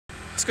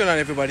What's going on,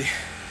 everybody?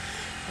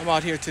 I'm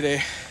out here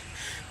today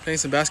playing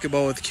some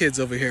basketball with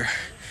kids over here,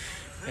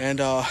 and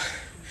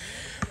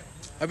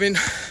I've been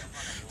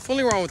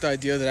fooling around with the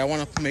idea that I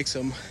want to make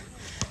some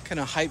kind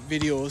of hype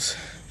videos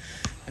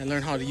and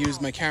learn how to use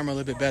my camera a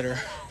little bit better,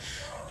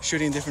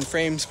 shooting different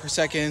frames per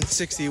second,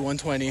 60,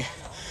 120,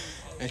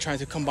 and trying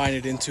to combine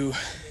it into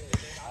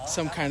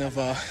some kind of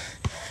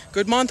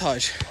good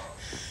montage.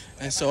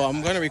 And so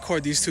I'm going to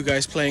record these two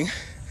guys playing,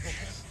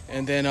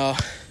 and then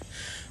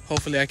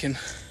hopefully I can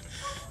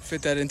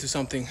fit that into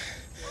something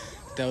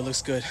that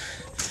looks good.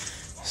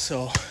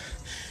 So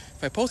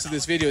if I posted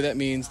this video, that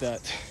means that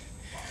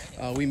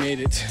we made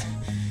it,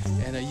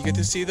 and you get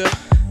to see the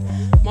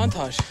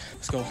montage.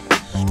 Let's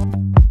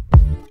go.